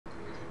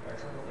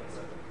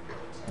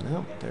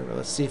No, there.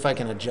 Let's see if I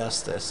can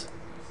adjust this.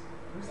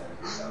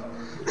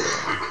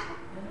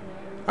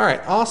 All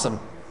right, awesome.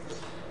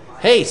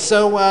 Hey,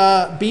 so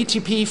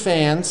BTP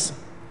fans,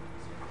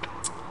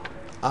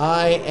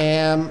 I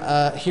am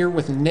here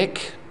with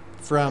Nick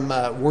from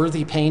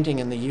Worthy Painting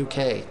in the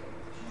UK.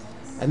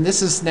 And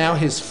this is now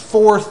his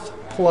 4th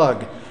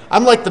plug.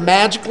 I'm like the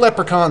magic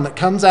leprechaun that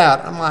comes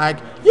out. I'm like,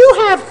 you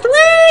have 3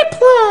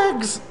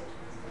 plugs!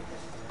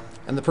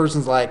 And the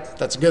person's like,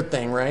 that's a good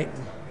thing, right?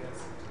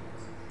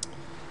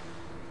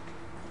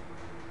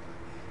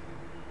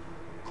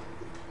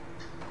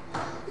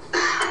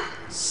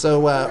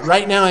 So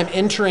right now I'm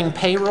entering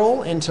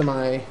payroll into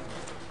my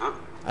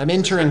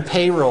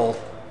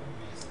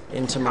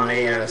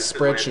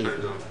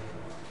spreadsheet.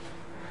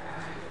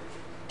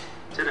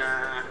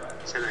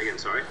 Say that again,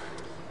 sorry.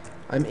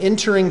 I'm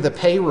entering the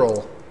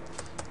payroll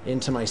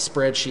into my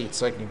spreadsheet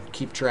so I can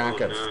keep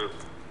track of. No.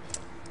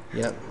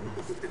 Yep.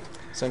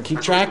 So I can keep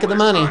track of the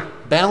money.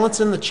 Balance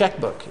in the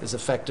checkbook is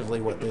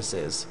effectively what this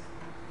is.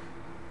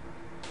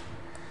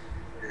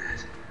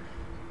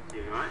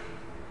 You alright?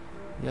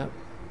 Yep.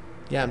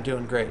 Yeah, I'm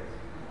doing great.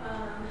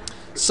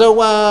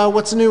 So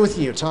what's new with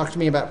you? Talk to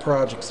me about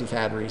projects you've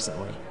had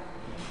recently.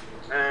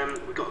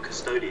 We've got a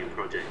custodian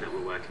project that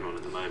we're working on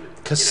at the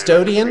moment.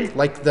 Custodian? You know,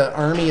 like the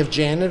army of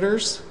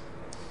janitors?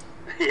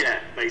 Yeah,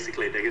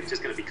 basically. They're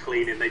just going to be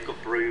cleaning. They've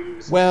got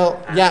brooms.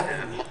 Well,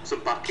 yeah. Mops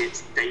and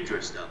buckets,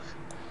 dangerous stuff.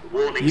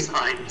 Warning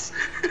signs.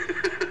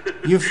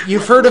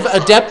 You've heard of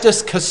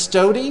Adeptus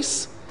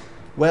Custodes?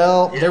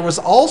 Well, there was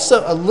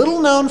also a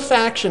little-known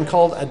faction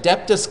called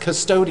Adeptus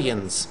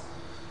Custodians.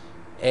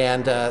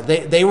 And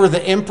they were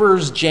the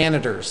Emperor's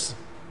janitors.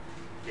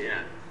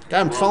 Yeah. God,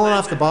 I'm falling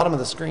off the bottom of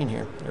the screen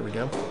here. There we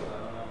go.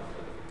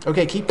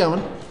 Okay, keep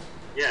going.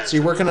 Yeah. So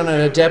you're working on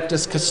an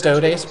Adeptus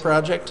Custodes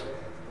project?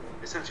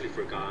 It's actually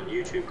for a guy on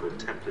YouTube called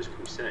Templar's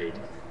Crusade.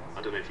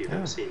 I don't know if you've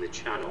ever seen the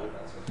channel.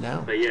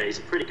 No. But yeah, he's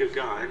a pretty good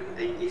guy.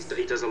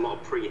 He does a lot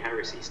of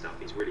pre-heresy stuff.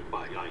 He's really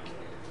quite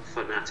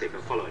fanatic.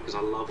 I follow it because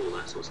I love all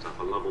that sort of stuff.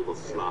 I love all the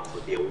fluff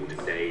of the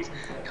olden days,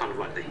 kind of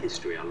like the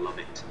history. I love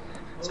it.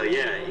 So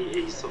yeah,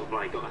 he's sort of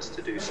got us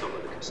to do some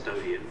of the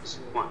custodians.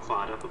 Quite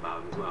fired up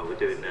about them as well. We're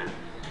doing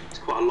it's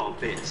quite a lot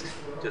of bits.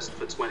 Just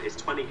for 20, it's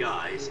 20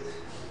 guys,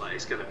 but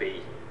it's going to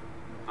be,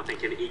 I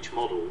think in each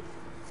model,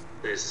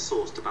 there's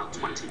sourced about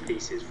 20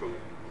 pieces from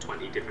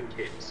 20 different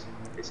kits.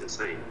 It's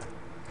insane.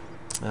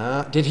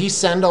 Did he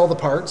send all the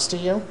parts to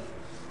you?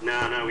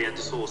 No, we had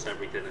to source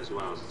everything as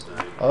well. So.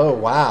 Oh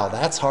wow,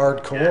 that's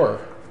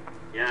hardcore.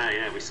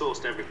 Yeah, we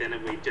sourced everything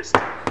and we just.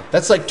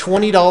 That's like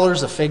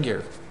 $20 a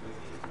figure.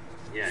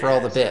 Yeah, for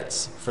all the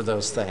bits for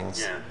those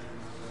things. Yeah,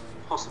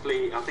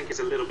 possibly. I think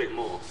it's a little bit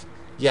more.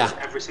 Yeah.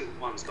 Every single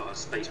one's got a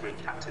Space Marine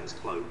captain's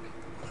cloak.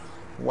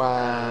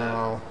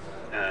 Wow.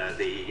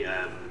 The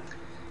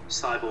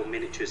cyborg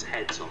miniatures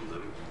heads on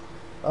them.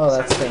 Oh,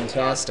 that's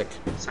fantastic.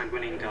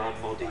 Sanguinine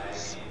Guard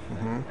bodies.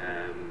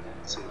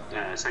 Some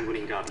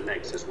Sanguinine Guard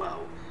legs as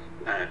well.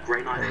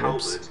 Grey Knight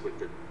halberds with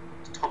the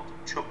top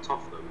chopped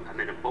off them, and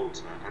then a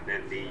bolter, and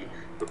then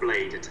the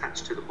blade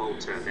attached to the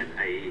bolter, and then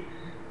a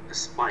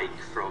spike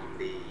from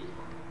the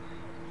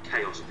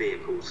Chaos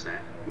vehicle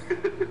set.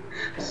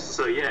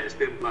 So yeah, it's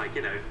been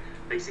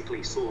basically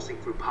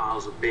sourcing through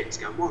piles of bits,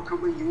 going, what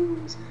can we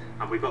use?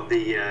 And we've got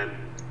the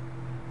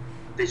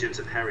Visions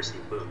of Heresy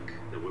book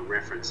that were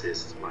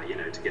references,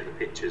 to get the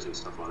pictures and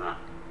stuff like that.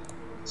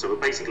 So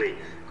we've basically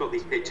got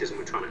these pictures and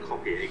we're trying to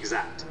copy it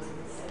exact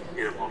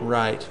in a model.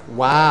 Right.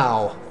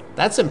 Wow.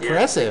 That's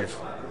impressive.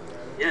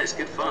 Yeah, it's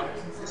good fun.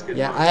 It's good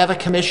fun. I have a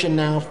commission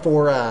now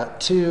for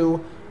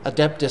 2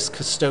 Adeptus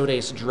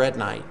Custodes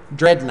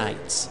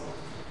Dreadknights.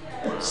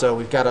 So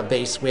we've got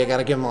we got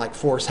to give them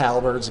Force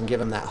halberds and give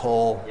them that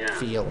whole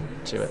feel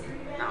to it.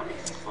 That'll be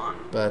fun.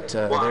 But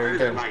they're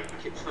they've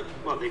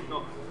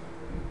got,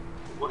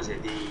 what is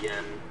it, the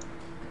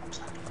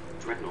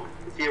Dreadnought,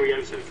 the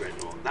Furioso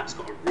Dreadnought. That's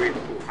got a really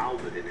cool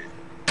halberd in it.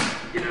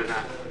 You know,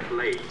 that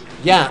blade.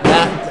 Yeah,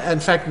 that. In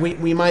fact,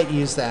 we might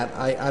use that.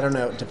 I don't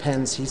know. It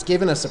depends. He's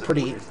given us a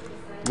pretty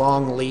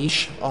long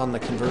leash on the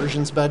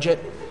conversions budget.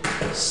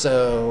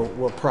 So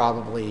we'll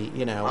probably,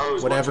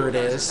 whatever it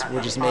is,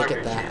 we'll just make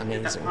it that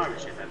amazing. Did that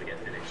pirate ship ever get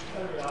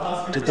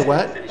finished? Did the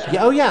what?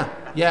 Yeah, oh yeah.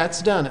 Yeah,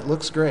 it's done. It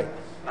looks great.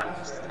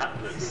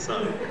 That looks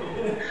so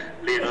cool.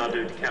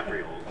 Leonardo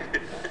DiCaprio.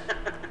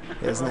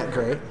 Isn't that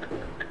great?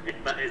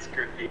 That is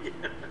great.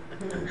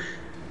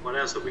 What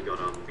else have we got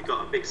on? We've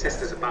got a Big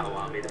Sisters of Battle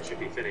army that should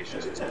be finished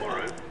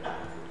tomorrow.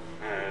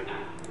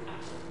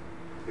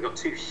 We've got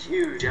 2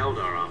 huge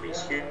Eldar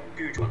armies,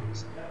 huge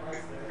ones.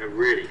 They're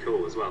really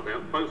cool as well. They're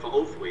both for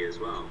Ulthwee as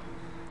well.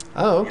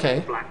 Oh, okay.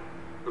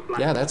 The black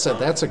yeah, that's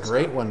a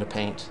great one to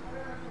paint.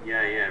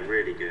 Yeah,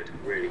 really good,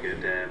 really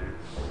good.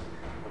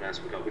 What else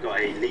we got? We got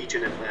a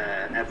Legion of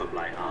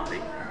Everblight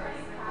army.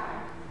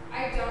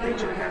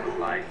 Legion of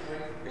Everblight.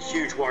 A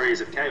huge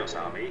Warriors of Chaos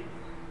army,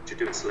 which are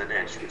doing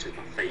Slanesh, which is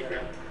my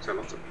favourite. So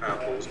lots of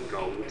purples and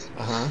golds.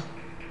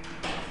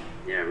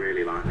 Yeah,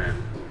 really like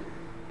them.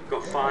 We've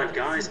got 5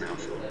 guys now,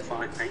 Sean.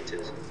 5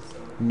 painters.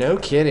 No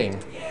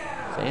kidding.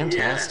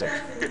 Fantastic.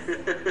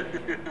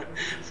 Yeah.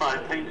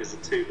 5 painters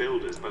and 2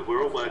 builders, but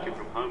we're all working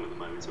from home at the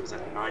moment, so it's a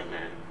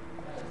nightmare.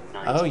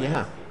 Oh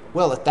yeah.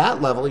 Well, at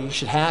that level, you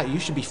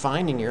should be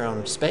finding your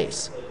own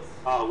space.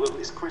 Oh, well,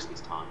 it's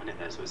Christmas time,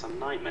 isn't it? So it's a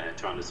nightmare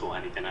trying to sort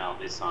anything out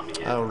this time of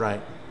year. Oh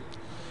right.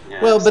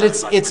 Yeah, Well, but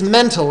so it's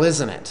mental,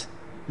 isn't it?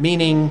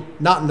 Meaning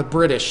not in the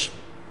British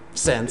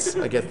sense.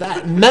 I get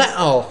that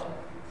mental.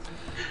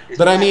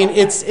 But I mean,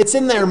 it's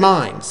in their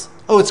minds.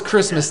 Oh, it's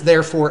Christmas,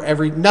 therefore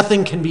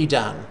nothing can be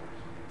done.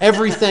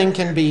 Everything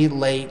can be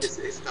late.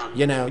 It's done.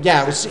 You know,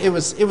 yeah. It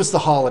was the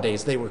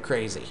holidays. They were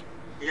crazy.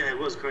 Yeah, it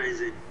was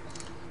crazy.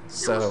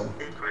 So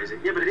It's crazy.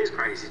 Yeah, but it is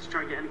crazy to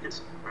try and get anything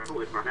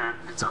sorted right now.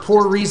 it's a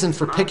poor reason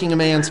for picking a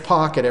man's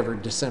pocket every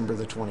December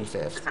the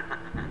 25th.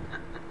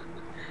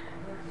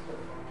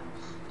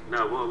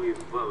 No, what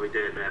we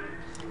did.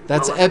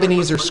 That's well,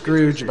 Ebenezer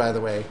Scrooge, by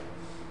the way.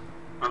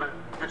 I've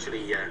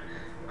actually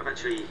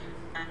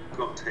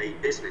got a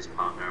business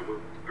partner, and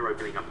we're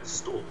opening up a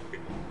store.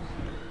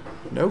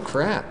 No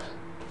crap.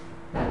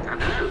 I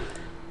know.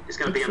 It's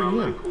going to be in our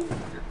local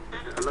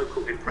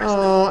in Preston.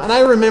 Oh, and I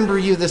remember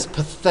you, this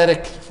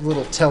pathetic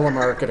little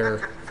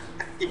telemarketer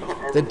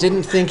that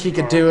didn't think he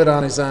could do it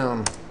on his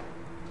own.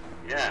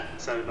 Yeah,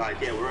 so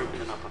we're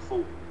opening up a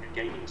full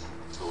gaming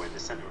store in the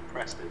centre of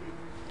Preston.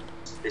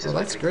 Well,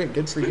 that's great.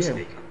 Good for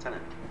you.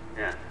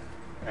 Yeah.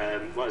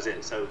 What is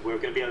it? So we're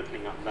going to be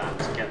opening up that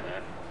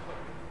together.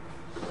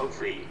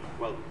 Hopefully,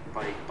 well,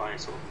 by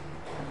sort of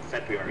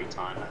February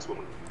time, that's when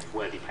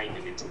Worthy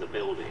Painting into the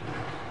building.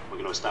 We're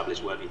going to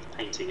establish Worthy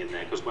Painting in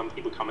there, because when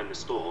people come in the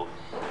store,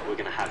 we're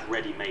going to have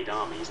ready-made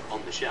armies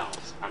on the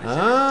shelves. And it's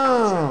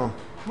well,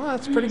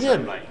 that's pretty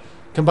good.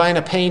 Combine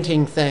a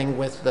painting thing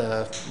with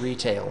the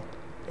retail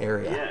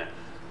area. Yeah.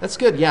 That's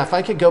good. Yeah, if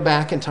I could go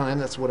back in time,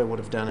 that's what I would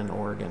have done in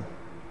Oregon.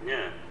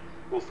 Yeah.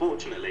 Well,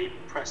 fortunately,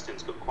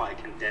 Preston's got quite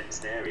a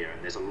condensed area,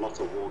 and there's a lot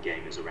of war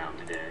gamers around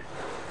here.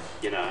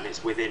 You know, and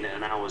it's within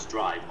an hour's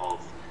drive of,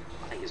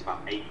 I think it's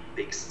about 8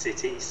 big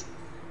cities.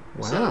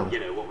 Wow. So, you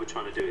know, what we're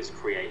trying to do is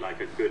create like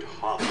a good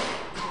hub.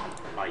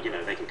 Like, you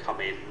know, they can come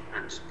in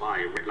and just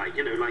buy, like,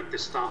 you know, like the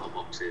starter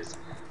boxes.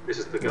 This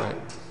is the goal. Right.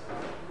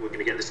 We're going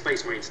to get the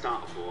Space Marine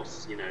starter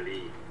force, you know,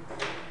 the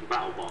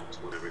battle box,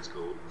 whatever it's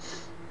called.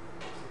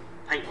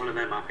 Paint one of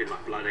them up in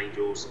like Blood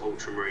Angels,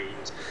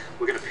 Ultramarines.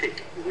 We're going to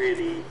pick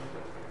really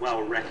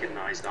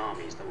well-recognized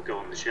armies that will go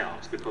on the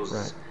shelves,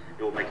 because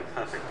it will make a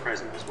perfect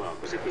present as well.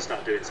 Because if we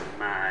start doing some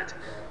mad,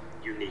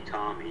 unique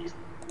armies,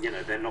 you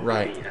know, they're not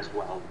going to be as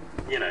well.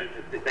 You know,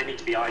 they need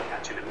to be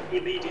eye-catching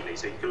immediately,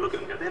 so you can look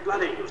at them and go, they're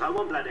Blood Angels, I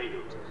want Blood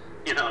Angels.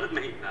 You know what I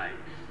mean? Like,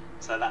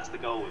 so that's the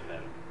goal with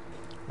them.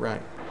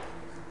 Right.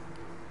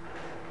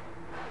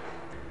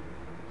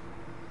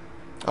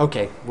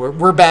 Okay,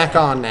 we're back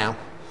on now.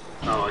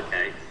 Oh,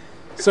 okay.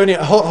 So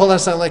anyway, hold on a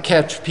second, let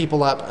catch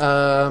people up.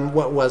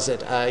 What was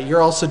it?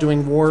 You're also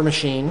doing War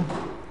Machine.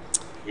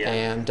 Yeah.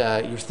 And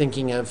you're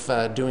thinking of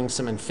doing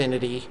some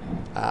Infinity.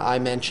 I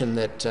mentioned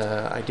that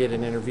I did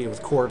an interview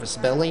with Corvus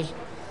Belli,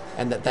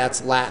 and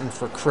that's Latin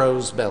for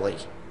crow's belly.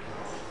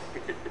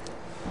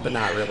 But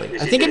not really.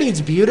 I think it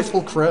needs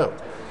beautiful crow.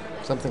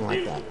 Something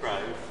like that. Crow.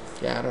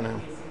 Yeah, I don't know.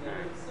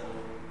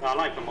 I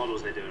like the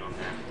models they're doing on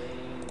there.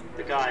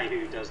 The guy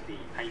who does the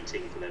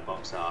painting for their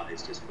box art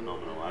is just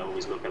phenomenal. I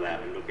always look at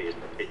that and look at his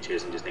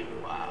pictures and just think,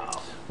 wow.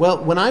 Well,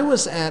 when I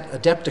was at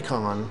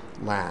Adepticon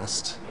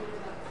last,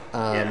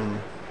 I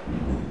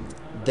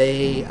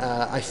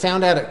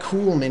found out at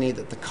Cool Mini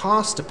that the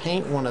cost to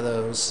paint one of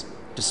those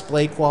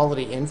display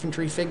quality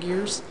infantry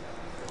figures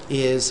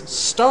is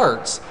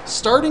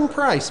starting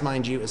price,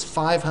 mind you, is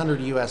 $500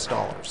 US.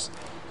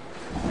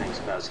 Thanks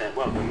about saying,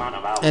 well, the amount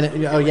of hours. And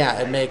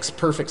it makes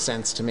perfect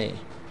sense to me.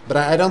 But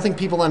I don't think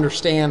people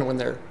understand when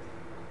they're,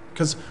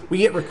 because we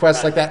get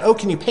requests like that. Oh,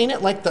 can you paint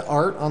it like the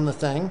art on the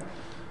thing?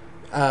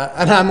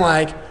 And I'm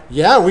like,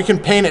 yeah, we can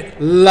paint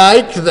it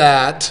like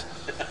that,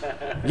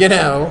 you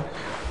know.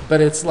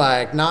 But it's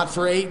like not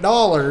for $8.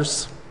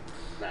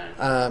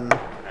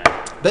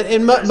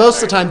 But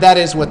most of the time, that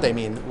is what they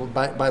mean.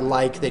 By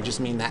like, they just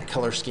mean that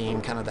color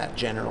scheme, kind of that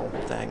general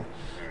thing.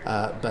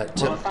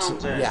 But I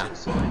found, yeah.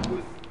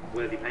 with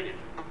Worthy Painting,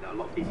 a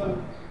lot of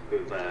people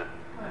who've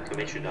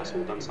commissioned us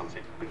or done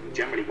something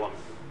generally want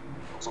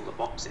what's on the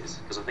boxes,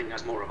 because I think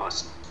that's more of our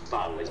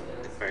style. It's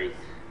very,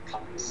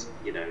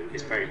 you know,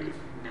 it's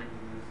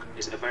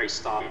a very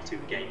style to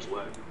games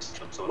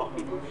workshop. So a lot of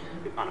people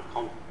who kind of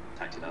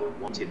contacted us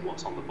wanted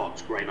what's on the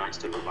box. Grey Knights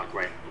to look like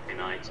Grey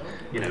Knights.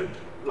 You know,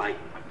 like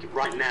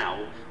right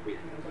now we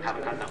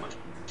haven't had that much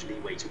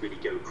leeway to really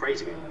go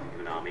crazy with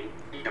an army.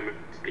 You don't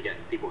really get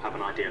people have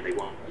an idea and they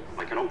want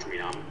like an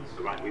Ultramarine army.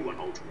 So right, we want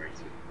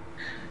Ultramarines.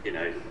 You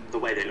know, the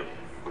way they look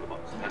on the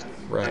box. That's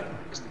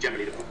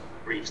generally the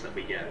briefs that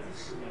we get.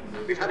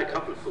 We've had a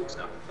couple of cool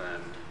stuff.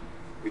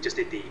 We just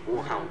did the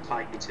Warhound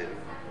Titan,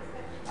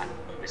 and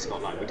it's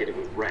got like we did it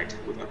with red,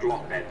 with a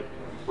Glock there. The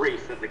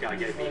brief that the guy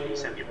gave me, he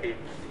sent me a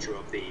picture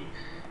of the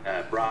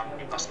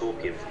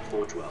Scorpion from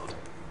Forge World,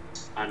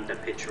 and a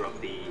picture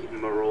of the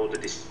Marauder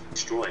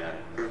Destroyer,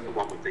 the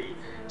one with the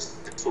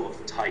sort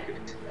of tiger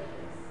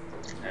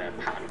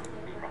pattern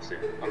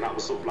it. And that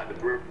was sort of like the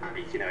brief,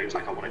 you know, it was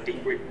like, I want a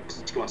deep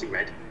glossy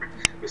red.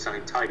 We're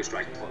selling Tiger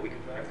Strike, what we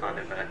kind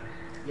of,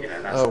 you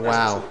know, that's, Oh, that's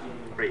wow. the sort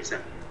of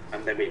reason.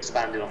 And then we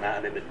expanded on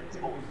that, and then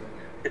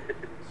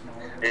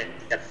it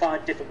had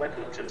 5 different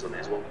weapon options on it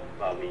as well.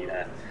 Well, we,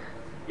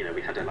 you know,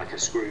 we had like a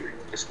screw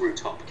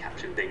top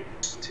caption thing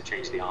to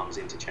change the arms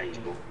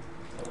interchangeable,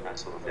 that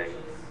sort of thing.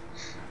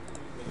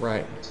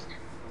 Right.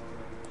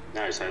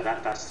 No, so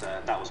that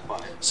was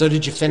quite. So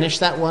did you finish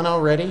that one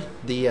already?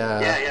 The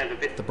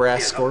the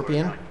brass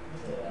scorpion.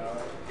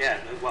 Yeah,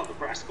 well, the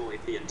brass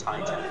scorpion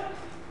Titan.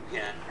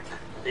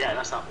 Yeah,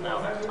 that's up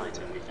now. That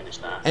Titan, we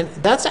finished that. And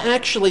that's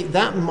actually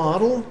that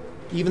model.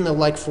 Even though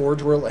like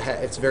Forge World,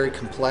 it's very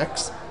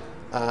complex.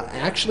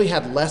 Actually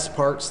had less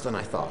parts than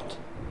I thought.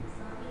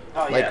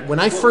 Oh, Like yeah. when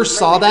I first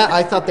saw that,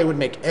 I thought they would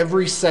make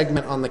every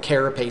segment on the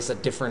carapace a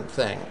different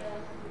thing.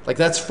 Like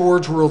that's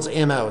Forge World's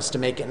MO, is to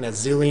make it in a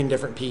zillion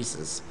different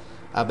pieces.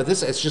 But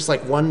this, it's just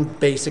like one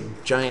basic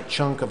giant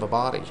chunk of a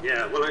body.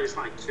 Yeah, well, it's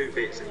like 2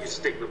 bits, and you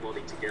stick the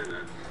body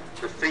together.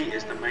 The feet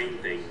is the main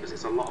thing because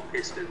it's a lot of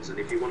pistons, and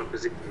if you want to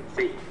position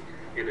feet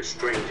in a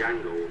strange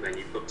angle, then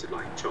you've got to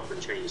like chop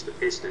and change the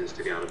pistons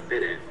to be able to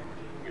fit it.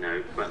 You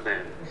know, but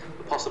then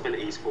the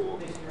possibilities for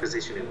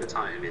positioning the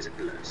Titan is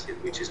endless,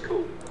 which is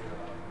cool.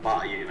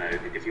 But you know,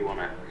 if you want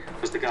to,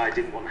 because the guy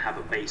didn't want to have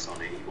a base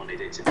on it, he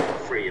wanted it to be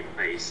free of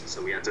base,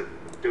 so we had to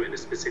do it in a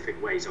specific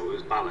way so it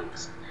was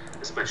balanced,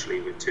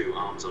 especially with 2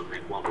 arms on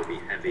it. One would be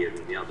heavier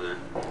than the other.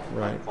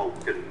 Right.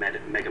 Vulcan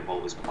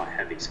Megavolt was quite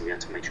heavy, so we had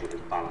to make sure it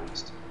was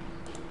balanced.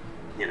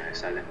 You know,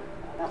 so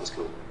that was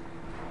cool.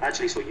 I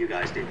actually saw you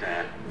guys did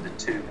the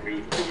 2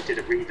 you did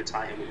a Reaver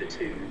Titan with the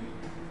 2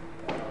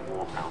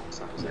 Warhounds.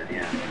 That was it.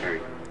 Yeah, very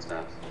good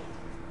stuff.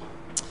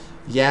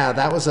 Yeah,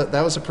 that was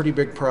a pretty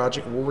big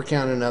project. We're working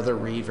on another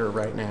Reaver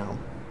right now.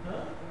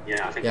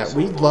 Yeah, I think. Yeah, I saw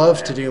we'd one love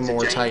there. to do Is it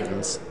more James?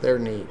 Titans. They're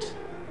neat.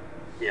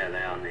 Yeah, they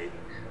are neat.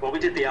 Well, we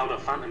did the Elder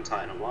Phantom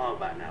Titan a while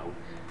back now.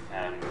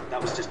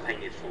 That was just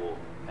painted for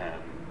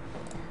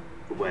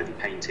worthy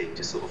painting,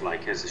 just sort of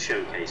like as a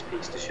showcase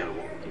piece to show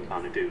what we can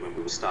kind of do when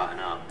we were starting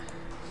up.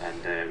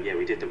 And yeah,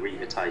 we did the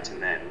Reaver Titan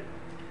then.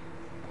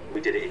 We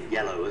did it in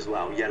yellow as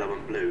well, yellow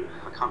and blue.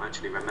 I can't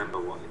actually remember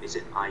what is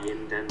it,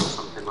 Inden or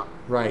something like.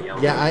 Right.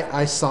 Yellow. Yeah,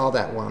 I saw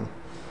that one.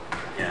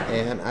 Yeah.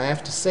 And I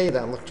have to say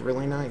that looked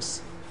really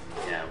nice.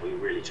 Yeah, we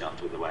really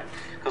chuffed with the way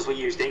because we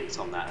used inks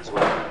on that as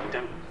well. You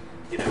don't,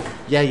 you know.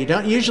 Yeah, you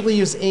don't usually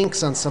use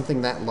inks on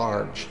something that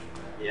large.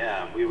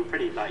 Yeah, we were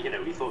pretty like, you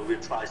know, we thought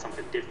we'd try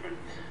something different,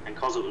 and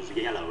because it was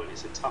yellow and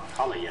it's a tough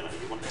colour yellow,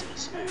 you want it to be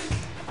smooth,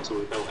 so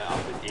we built it up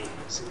with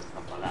inks and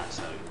stuff like that.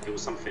 So it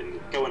was something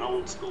going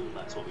old school.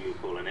 That's what we were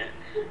calling it,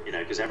 you know,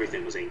 because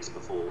everything was inks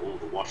before all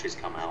the washes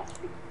come out.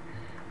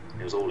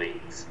 It was all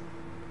inks,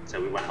 so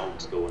we went old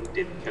school and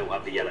built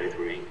up the yellow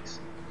through inks.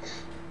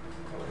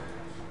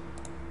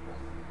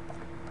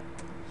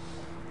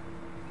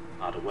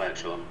 At a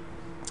workshop.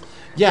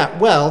 Yeah,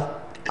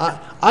 well,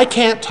 I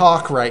can't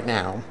talk right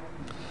now.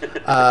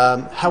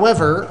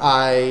 However,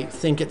 I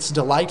think it's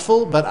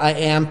delightful, but I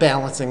am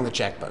balancing the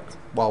checkbook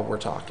while we're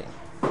talking.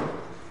 All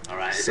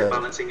right, is So, it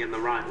balancing in the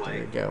right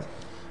way? There you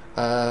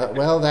go.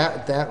 Well,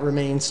 that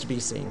remains to be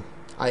seen.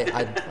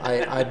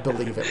 I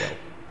believe it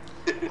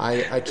will.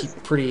 I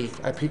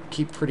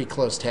keep pretty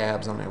close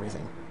tabs on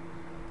everything.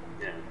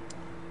 Yeah.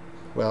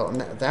 Well,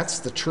 and that's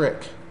the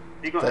trick.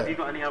 Have you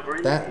got any other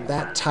interviews?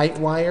 That tight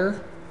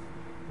wire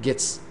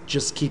just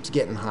keeps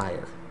getting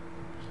higher.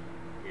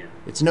 Yeah.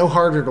 It's no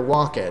harder to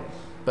walk it,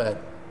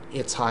 but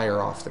it's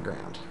higher off the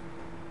ground.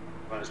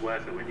 Well, it's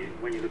worth it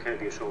when you look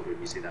over your shoulder and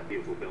you see that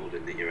beautiful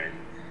building that you're in.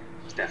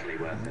 It's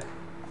definitely worth it.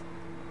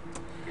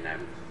 You know,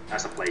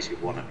 that's a place you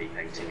want to be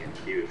painting in.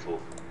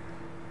 Beautiful.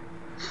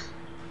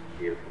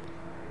 Beautiful.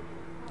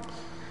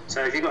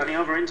 So, have you got any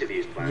other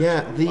interviews planned?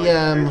 Yeah,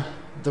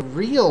 the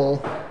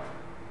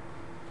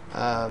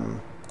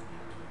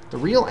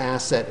real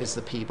asset is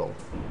the people.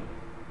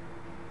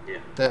 Yeah.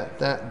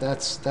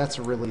 That's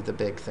really the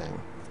big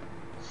thing.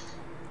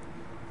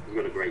 You've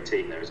got a great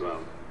team there as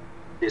well.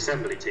 The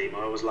assembly team,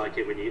 I always like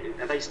it when you...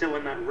 Are they still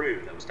in that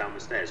room that was down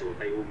the stairs, or have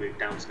they all moved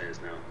downstairs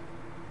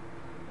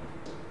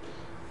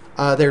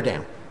now? They're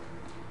down.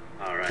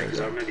 Alright,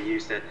 because I remember you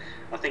said...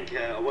 I think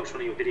I watched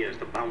one of your videos,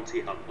 the bounty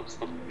hunt or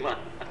something like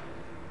that.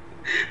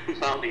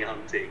 Bounty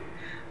hunting.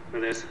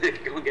 But there's...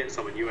 Go and get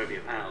someone, you owe me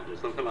 £1 or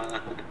something like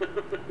that.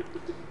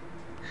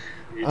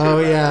 You Oh,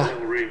 yeah. That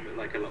little room looked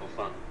like a lot of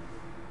fun.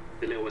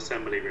 The little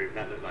assembly room,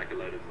 that looked like a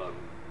load of fun.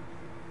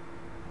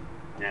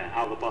 Yeah,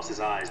 out of the boss's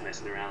eyes,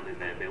 messing around in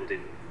there,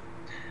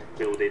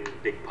 building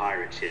big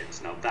pirate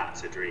ships. Now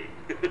that's a dream.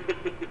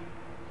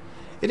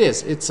 It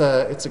is. It's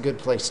a good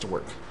place to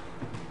work.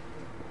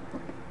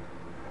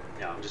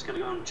 Yeah, I'm just gonna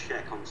go and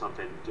check on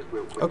something, just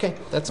real quick. Okay,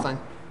 that's fine.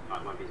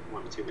 Right, might be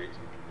 2 minutes.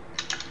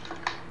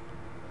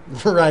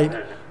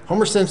 Right.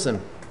 Homer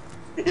Simpson.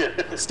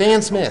 Yeah.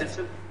 Stan Smith.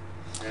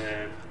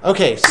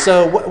 Okay,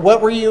 so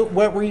what were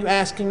you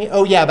asking me?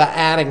 Oh yeah, about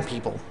adding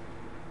people.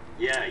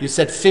 Yeah. You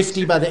said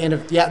 50 by the end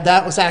of... Yeah,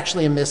 that was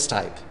actually a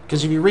mistype.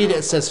 Because if you read it,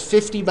 it says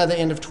 50 by the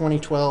end of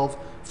 2012,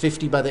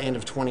 50 by the end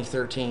of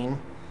 2013.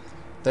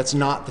 That's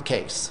not the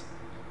case.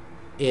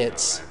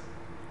 It's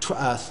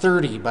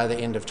 30 by the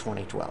end of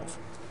 2012.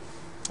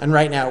 And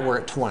right now we're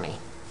at 20.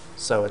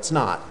 So it's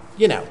not,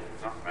 you know,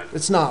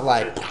 it's not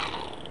like...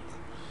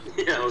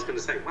 Yeah, I was going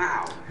to say,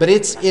 wow. But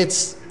it's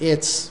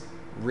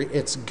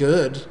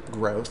good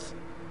growth.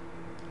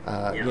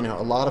 You know,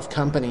 a lot of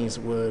companies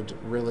would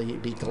really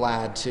be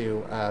glad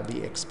to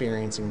be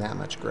experiencing that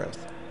much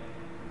growth.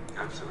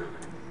 Absolutely.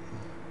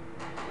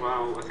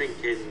 Well, I think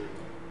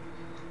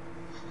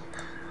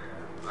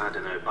I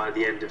don't know, by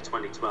the end of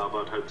 2012,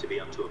 I'd hope to be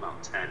up to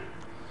about 10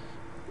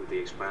 with the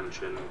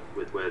expansion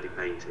with Worthy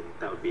Painting.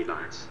 That would be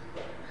nice.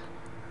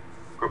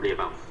 Probably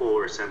about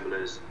 4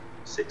 assemblers,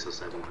 6 or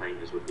 7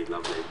 painters would be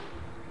lovely.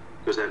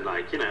 Because then,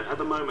 like, you know, at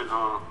the moment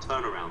our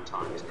turnaround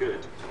time is good,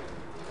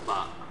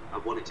 but I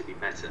want it to be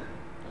better.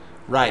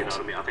 Right. You know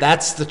what I mean? I think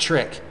that's the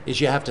trick,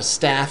 is you have to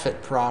staff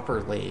it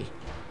properly.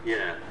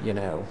 Yeah. You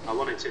know. I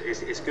want it to,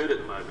 it's good at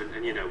the moment,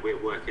 and, you know,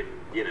 we're working,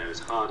 you know, as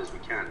hard as we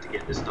can to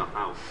get this stuff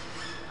out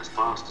as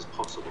fast as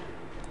possible.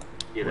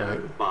 You know,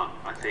 right. But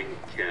I think,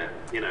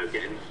 you know,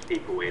 getting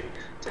people in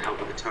to help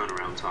with the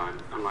turnaround time,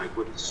 and like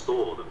with the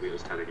store that we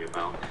was telling you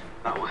about,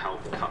 that will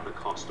help cut the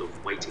cost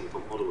of waiting for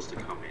models to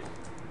come in,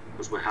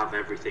 because we'll have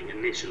everything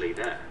initially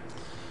there.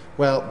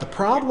 Well, the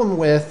problem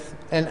with,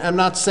 and I'm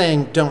not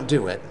saying don't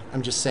do it,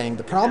 I'm just saying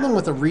the problem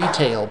with a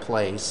retail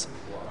place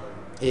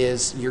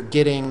is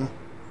the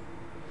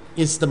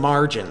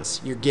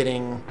margins. You're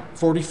getting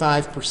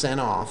 45%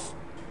 off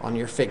on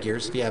your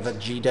figures if you have a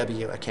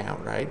GW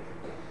account, right?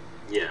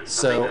 Yeah.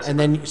 So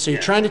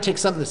you're trying to take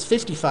something that's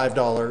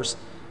 $55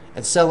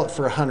 and sell it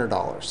for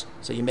 $100.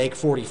 So you make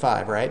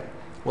 45, right?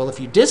 Well, if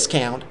you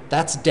discount,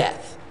 that's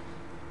death.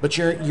 But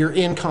you're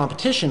in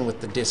competition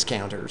with the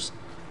discounters,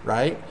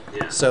 right?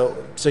 Yeah.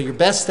 So your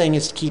best thing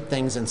is to keep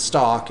things in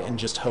stock and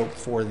just hope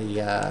for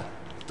the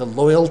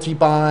loyalty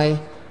buy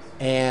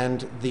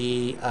and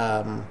the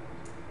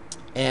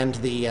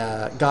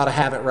gotta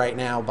have it right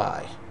now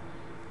buy.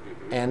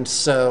 And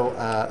so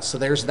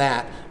there's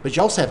that. But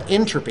you also have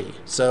entropy.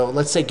 So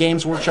let's say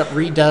Games Workshop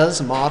redoes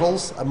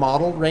a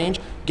model range.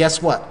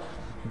 Guess what?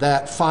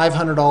 That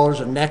 $500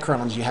 of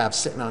Necrons you have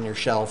sitting on your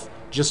shelf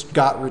just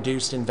got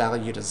reduced in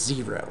value to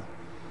 0.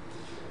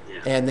 Yeah.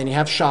 And then you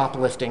have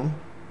shoplifting,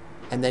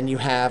 and then you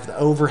have the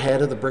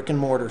overhead of the brick and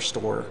mortar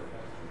store,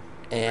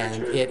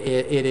 and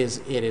it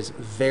is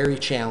very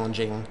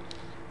challenging.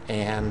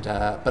 And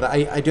but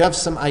I do have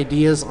some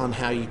ideas on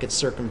how you could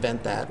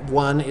circumvent that.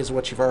 One is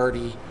what you've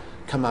already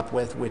come up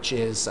with, which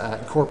is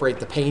incorporate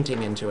the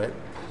painting into it.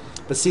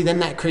 But see, then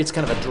that creates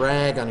kind of a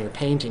drag on your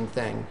painting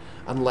thing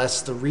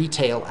unless the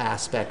retail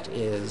aspect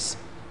is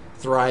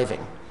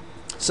thriving.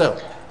 So,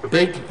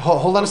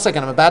 hold on a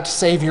second. I'm about to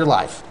save your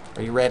life.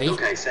 Are you ready?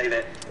 Okay, save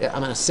it.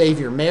 I'm going to save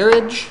your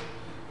marriage.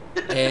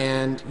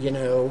 And, you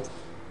know,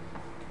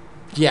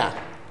 yeah,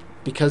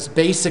 because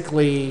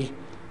basically,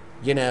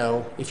 you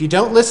know, if you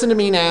don't listen to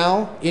me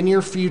now, in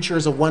your future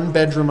is a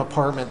 1-bedroom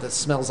apartment that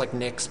smells like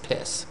Nick's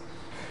piss.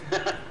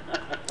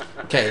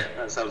 Okay.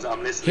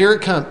 I'm listening. Here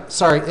it comes.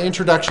 Sorry, the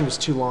introduction was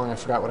too long. I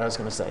forgot what I was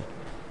going to say.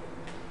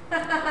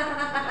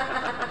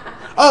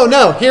 Oh,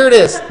 no, here it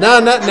is. Now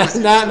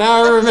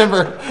I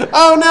remember.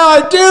 Oh, no,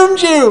 I doomed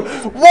you.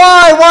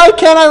 Why? Why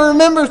can't I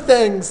remember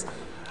things?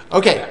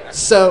 Okay,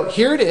 so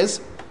here it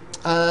is.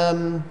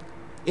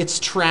 It's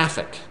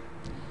traffic.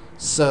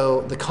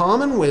 So the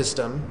common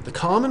wisdom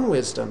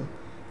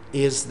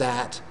is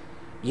that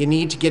you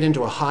need to get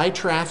into a high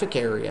traffic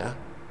area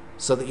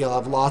so that you'll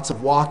have lots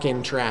of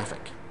walk-in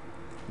traffic.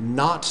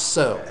 Not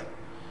so.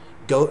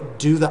 Go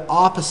do the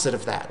opposite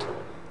of that.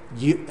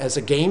 You, as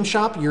a game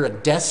shop, you're a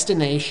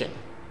destination.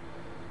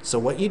 So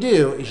what you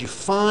do is you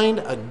find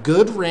a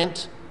good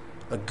rent,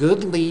 a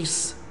good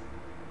lease,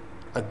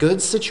 a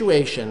good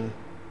situation,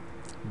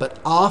 but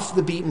off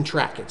the beaten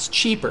track. It's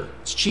cheaper.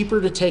 It's cheaper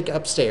to take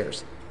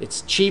upstairs.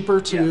 It's cheaper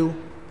to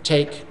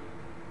take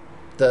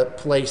the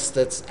place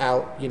that's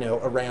out, you know,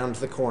 around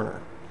the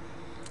corner.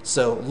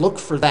 So look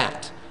for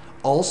that.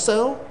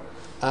 Also,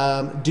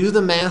 do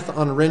the math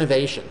on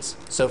renovations.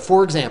 So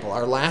for example,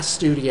 our last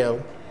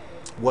studio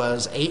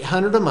was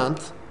 $800 a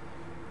month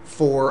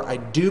for, I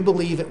do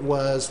believe it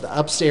was, the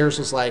upstairs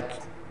was like,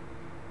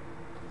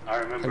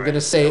 I'm going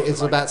to say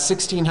it's about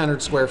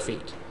 1,600 square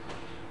feet.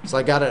 So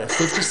I got it at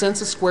 50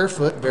 cents a square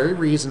foot, very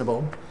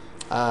reasonable.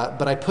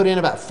 But I put in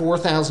about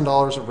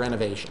 $4,000 of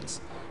renovations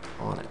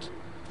on it.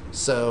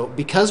 So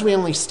because we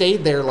only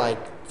stayed there like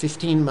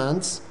 15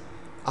 months,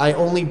 I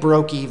only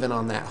broke even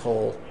on that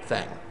whole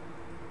thing.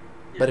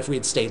 But if we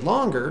had stayed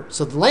longer,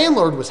 so the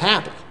landlord was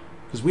happy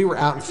because we were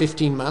out in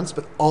 15 months,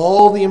 but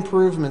all the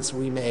improvements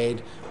we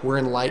made were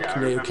in like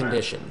new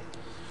condition.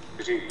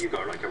 Because you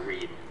got like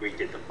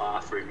redid the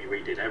bathroom, you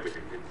redid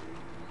everything,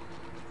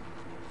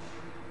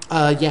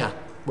 didn't you? Yeah.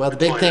 Well, the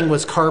big thing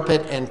was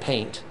carpet and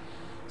paint.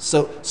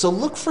 So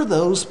look for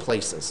those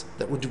places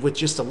that would, with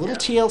just a little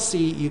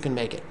TLC, you can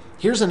make it.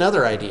 Here's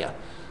another idea.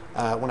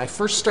 When I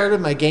first started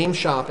my game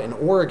shop in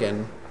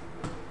Oregon,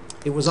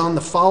 it was on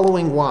the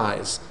following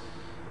wise.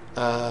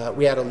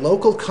 We had a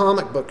local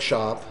comic book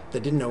shop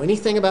that didn't know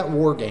anything about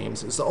war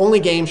games. It was the only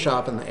game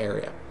shop in the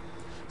area.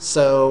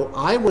 So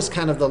I was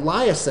kind of the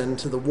liaison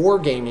to the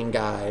wargaming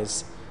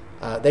guys.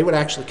 They would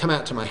actually come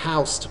out to my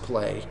house to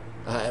play.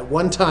 At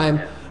one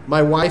time,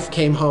 my wife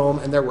came home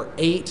and there were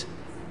 8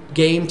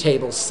 game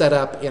tables set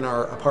up in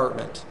our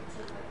apartment.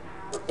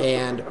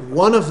 And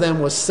one of them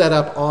was set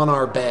up on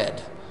our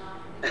bed.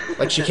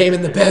 Like she came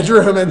in the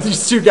bedroom and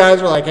these 2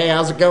 guys were like, "Hey,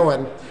 how's it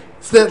going?"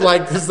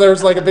 Because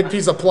there's like a big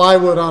piece of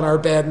plywood on our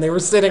bed and they were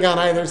sitting on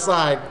either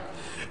side.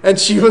 And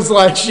she's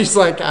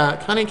like,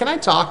 "Honey, can I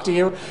talk to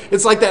you?"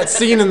 It's like that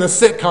scene in the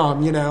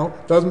sitcom, you know.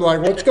 Doesn't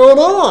like, "What's going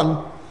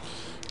on?"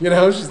 You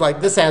know, she's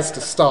like, "This has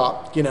to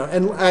stop," you know.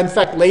 And in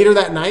fact, later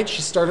that night,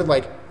 she started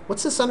like,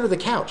 "What's this under the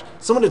couch?"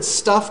 Someone had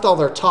stuffed all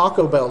their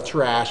Taco Bell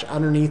trash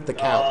underneath the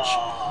couch.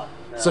 Oh,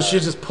 no. So she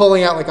was just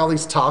pulling out like all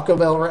these Taco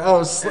Bell.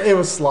 It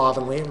was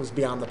slovenly. It was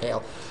beyond the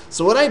pale.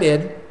 So what I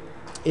did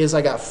is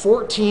I got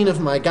 14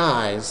 of my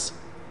guys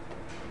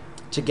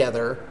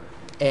together.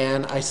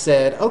 And I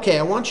said, "Okay,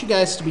 I want you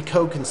guys to be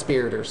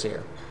co-conspirators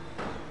here.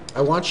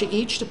 I want you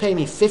each to pay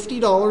me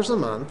 $50 a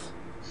month.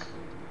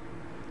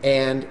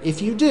 And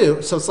if you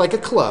do," so it's like a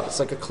club. It's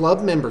like a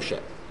club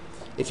membership.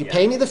 "If you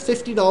pay me the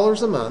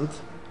 $50 a month,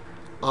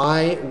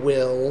 I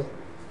will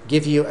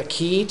give you a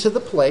key to the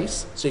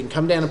place so you can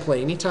come down and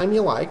play anytime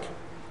you like."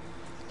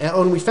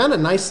 And we found a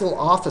nice little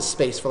office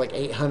space for like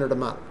 $800 a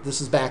month.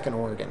 This is back in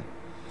Oregon.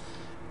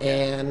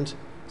 And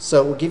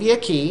so we'll give you a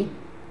key.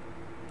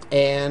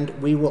 And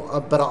we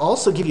will, but I'll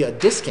also give you a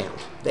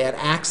discount. They had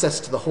access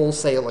to the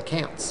wholesale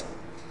accounts.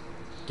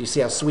 Do you see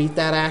how sweet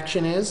that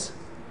action is?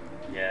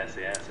 Yes.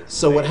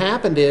 So what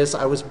happened is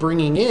I was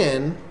bringing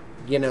in,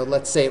 you know,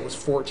 let's say it was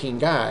 14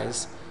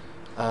 guys,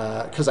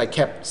 because I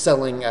kept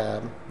selling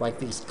like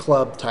these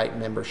club type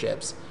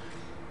memberships,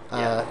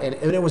 and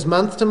it was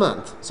month to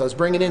month. So I was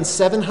bringing in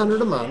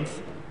 $700 a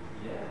month,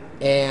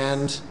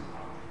 and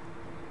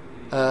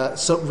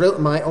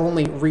my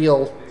only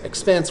real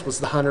expense was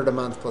the $100 a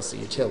month plus the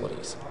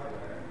utilities.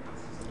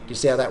 Do you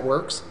see how that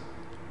works?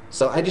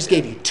 So I just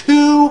gave you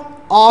 2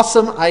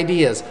 awesome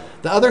ideas.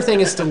 The other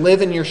thing is to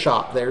live in your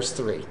shop. There's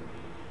 3.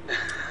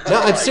 No,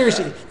 I'm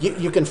seriously.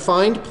 You can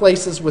find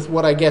places with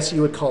what I guess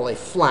you would call a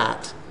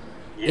flat,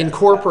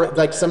 incorporate,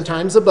 like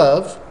sometimes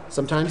above,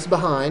 sometimes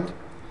behind,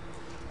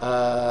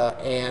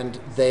 and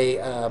they,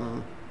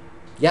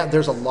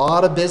 there's a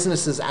lot of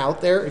businesses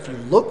out there if you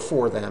look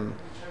for them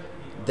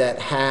that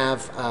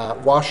have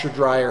washer,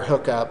 dryer,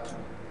 hookup,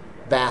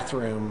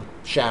 bathroom,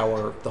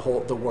 shower,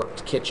 the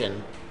worked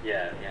kitchen.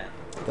 Yeah.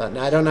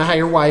 Now, I don't know how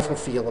your wife will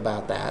feel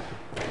about that,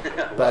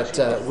 but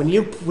when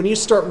you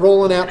start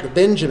rolling out the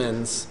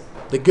Benjamins,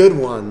 the good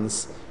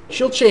ones,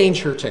 she'll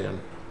change her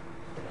tune.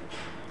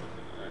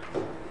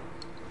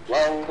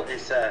 Well,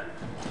 it's a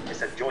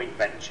joint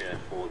venture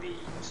for the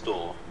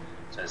store,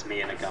 so it's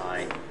me and a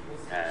guy,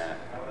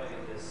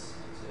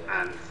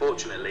 and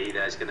fortunately,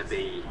 there's going to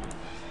be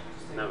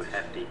no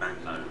hefty bank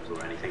loans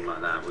or anything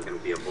like that. We're going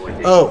to be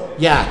avoiding. Oh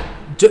yeah,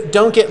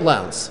 don't get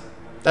loans.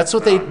 That's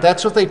what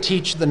they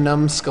teach the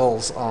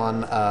numbskulls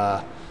on.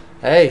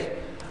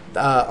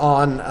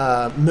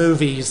 On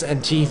movies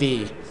and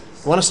TV.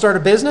 Want to start a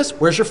business?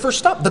 Where's your first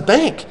stop? The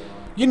bank.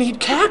 You need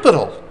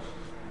capital.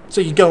 So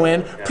you go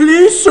in.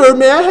 "Please, sir,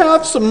 may I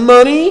have some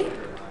money?"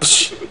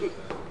 Psh.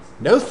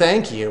 No,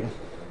 thank you.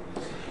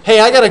 Hey,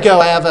 I gotta go.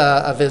 I have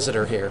a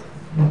visitor here.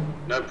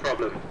 No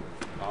problem.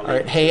 All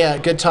right. Hey,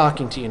 good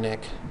talking to you, Nick.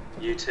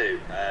 You too.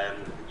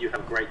 You have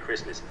a great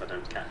Christmas if I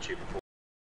don't catch you before.